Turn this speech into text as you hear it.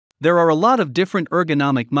There are a lot of different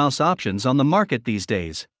ergonomic mouse options on the market these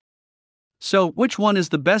days. So, which one is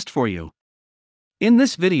the best for you? In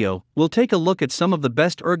this video, we'll take a look at some of the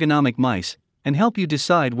best ergonomic mice and help you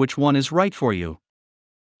decide which one is right for you.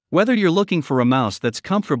 Whether you're looking for a mouse that's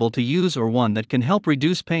comfortable to use or one that can help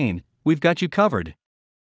reduce pain, we've got you covered.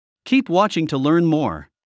 Keep watching to learn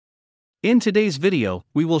more. In today's video,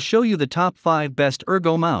 we will show you the top 5 best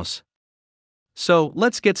Ergo mouse. So,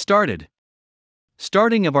 let's get started.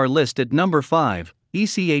 Starting of our list at number 5,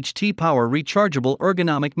 ECHT Power Rechargeable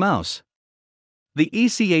Ergonomic Mouse. The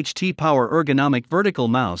ECHT Power Ergonomic Vertical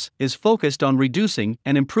Mouse is focused on reducing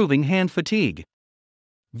and improving hand fatigue.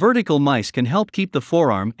 Vertical mice can help keep the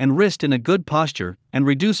forearm and wrist in a good posture and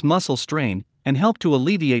reduce muscle strain and help to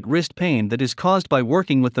alleviate wrist pain that is caused by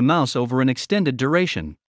working with the mouse over an extended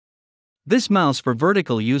duration. This mouse for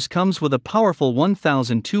vertical use comes with a powerful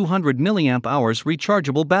 1200 mAh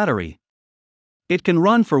rechargeable battery. It can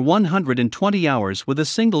run for 120 hours with a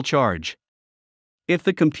single charge. If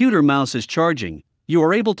the computer mouse is charging, you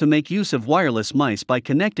are able to make use of wireless mice by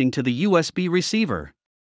connecting to the USB receiver.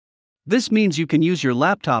 This means you can use your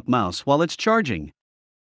laptop mouse while it's charging.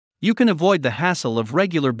 You can avoid the hassle of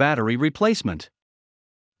regular battery replacement.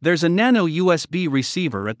 There's a nano USB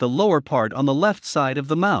receiver at the lower part on the left side of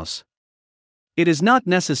the mouse. It is not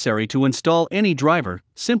necessary to install any driver,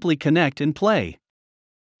 simply connect and play.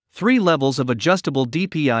 3 levels of adjustable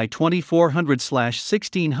DPI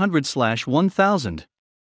 2400/1600/1000.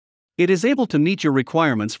 It is able to meet your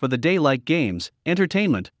requirements for the day like games,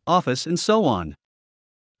 entertainment, office and so on.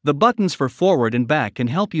 The buttons for forward and back can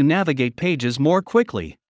help you navigate pages more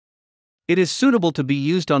quickly. It is suitable to be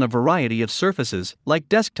used on a variety of surfaces, like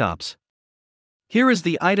desktops. Here is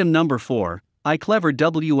the item number 4, iClever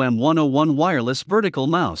WM101 Wireless Vertical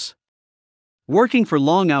Mouse. Working for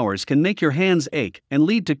long hours can make your hands ache and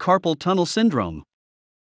lead to carpal tunnel syndrome.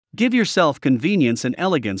 Give yourself convenience and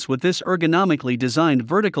elegance with this ergonomically designed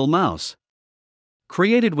vertical mouse.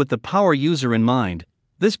 Created with the power user in mind,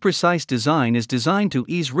 this precise design is designed to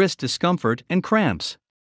ease wrist discomfort and cramps.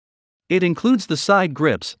 It includes the side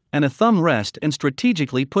grips and a thumb rest and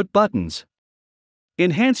strategically put buttons.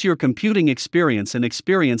 Enhance your computing experience and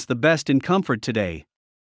experience the best in comfort today.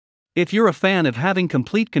 If you're a fan of having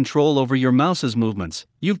complete control over your mouse's movements,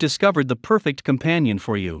 you've discovered the perfect companion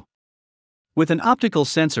for you. With an optical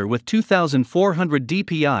sensor with 2400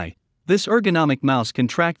 DPI, this ergonomic mouse can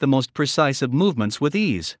track the most precise of movements with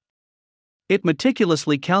ease. It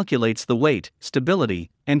meticulously calculates the weight, stability,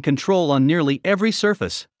 and control on nearly every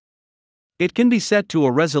surface. It can be set to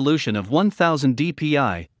a resolution of 1000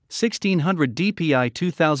 DPI, 1600 DPI,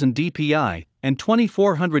 2000 DPI, and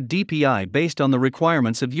 2400 DPI based on the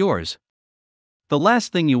requirements of yours. The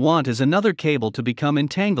last thing you want is another cable to become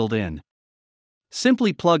entangled in.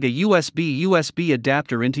 Simply plug a USB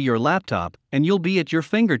adapter into your laptop and you'll be at your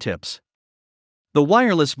fingertips. The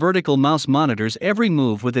wireless vertical mouse monitors every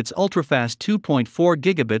move with its ultra-fast 2.4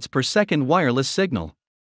 gigabits per second wireless signal.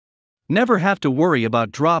 Never have to worry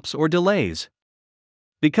about drops or delays.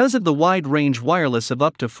 Because of the wide range wireless of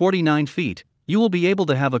up to 49 feet, you will be able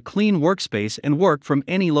to have a clean workspace and work from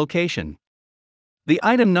any location. The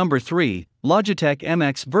item number 3, Logitech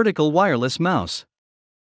MX Vertical Wireless Mouse.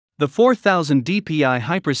 The 4000 DPI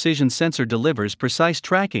high-precision sensor delivers precise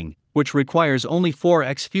tracking, which requires only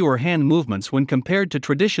 4x fewer hand movements when compared to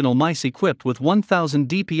traditional mice equipped with 1000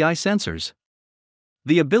 DPI sensors.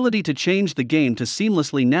 The ability to change the game to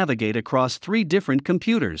seamlessly navigate across 3 different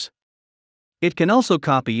computers. It can also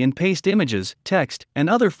copy and paste images, text, and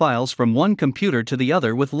other files from one computer to the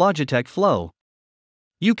other with Logitech Flow.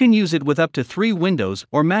 You can use it with up to 3 Windows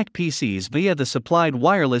or Mac PCs via the supplied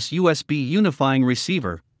wireless USB unifying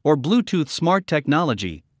receiver, or Bluetooth smart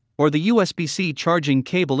technology, or the USB-C charging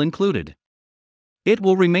cable included. It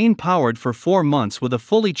will remain powered for 4 months with a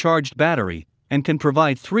fully charged battery, and can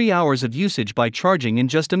provide 3 hours of usage by charging in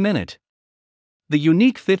just a minute. The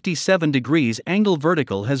unique 57 degrees angle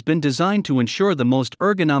vertical has been designed to ensure the most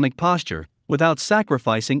ergonomic posture, without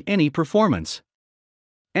sacrificing any performance.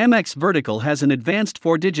 MX Vertical has an advanced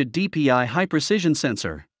 4-digit DPI high-precision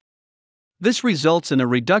sensor. This results in a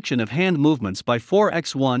reduction of hand movements by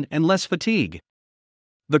 4x1 and less fatigue.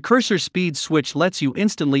 The cursor speed switch lets you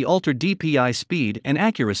instantly alter DPI speed and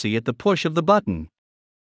accuracy at the push of the button.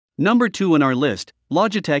 Number 2 in our list,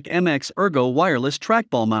 Logitech MX Ergo Wireless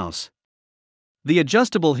Trackball Mouse. The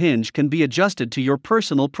adjustable hinge can be adjusted to your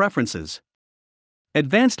personal preferences.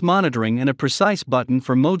 Advanced monitoring and a precise button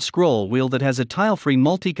for mode scroll wheel that has a tile-free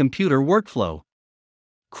multi-computer workflow.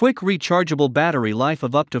 Quick rechargeable battery life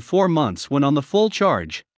of up to 4 months when on the full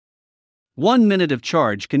charge. 1 minute of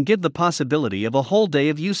charge can give the possibility of a whole day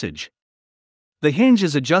of usage. The hinge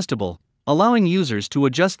is adjustable, allowing users to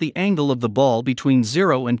adjust the angle of the ball between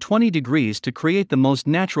 0 and 20 degrees to create the most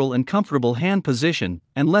natural and comfortable hand position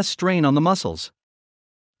and less strain on the muscles.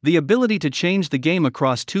 The ability to change the game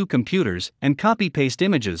across two computers and copy-paste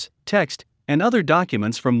images, text, and other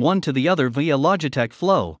documents from one to the other via Logitech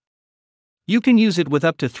Flow. You can use it with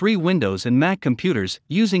up to 3 Windows and Mac computers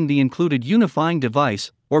using the included unifying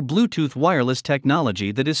device or Bluetooth wireless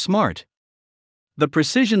technology that is smart. The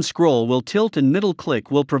precision scroll wheel tilt and middle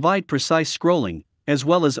click will provide precise scrolling, as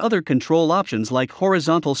well as other control options like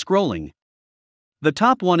horizontal scrolling. The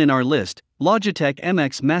top one in our list, Logitech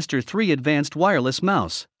MX Master 3 Advanced Wireless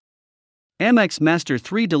Mouse. MX Master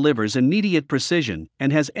 3 delivers immediate precision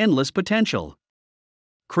and has endless potential.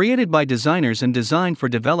 Created by designers and designed for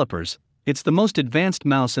developers, it's the most advanced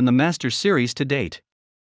mouse in the Master series to date.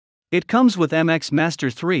 It comes with MX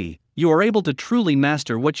Master 3, you are able to truly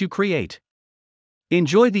master what you create.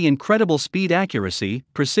 Enjoy the incredible speed, accuracy,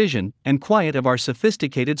 precision, and quiet of our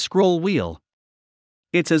sophisticated scroll wheel.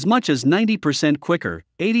 It's as much as 90% quicker,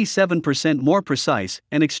 87% more precise,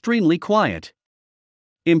 and extremely quiet.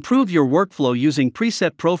 Improve your workflow using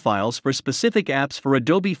preset profiles for specific apps for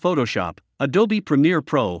Adobe Photoshop, Adobe Premiere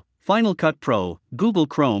Pro, Final Cut Pro, Google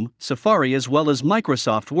Chrome, Safari, as well as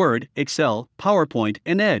Microsoft Word, Excel, PowerPoint,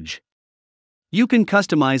 and Edge. You can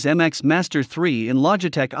customize MX Master 3 in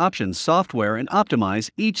Logitech Options software and optimize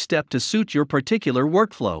each step to suit your particular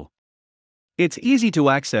workflow. It's easy to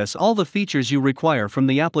access all the features you require from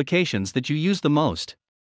the applications that you use the most.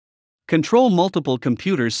 Control multiple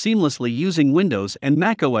computers seamlessly using Windows and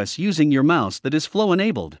macOS using your mouse that is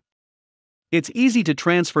Flow-enabled. It's easy to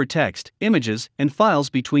transfer text, images, and files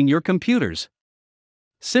between your computers.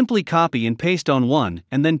 Simply copy and paste on one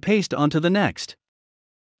and then paste onto the next.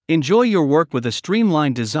 Enjoy your work with a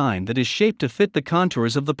streamlined design that is shaped to fit the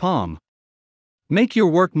contours of the palm. Make your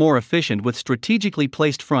work more efficient with strategically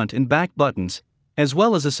placed front and back buttons, as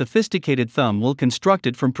well as a sophisticated thumb wheel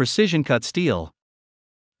constructed from precision-cut steel.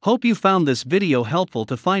 Hope you found this video helpful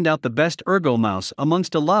to find out the best Ergo mouse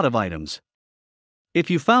amongst a lot of items. If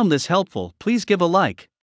you found this helpful, please give a like.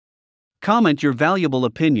 Comment your valuable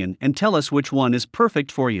opinion and tell us which one is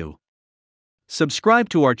perfect for you. Subscribe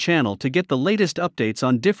to our channel to get the latest updates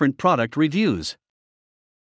on different product reviews.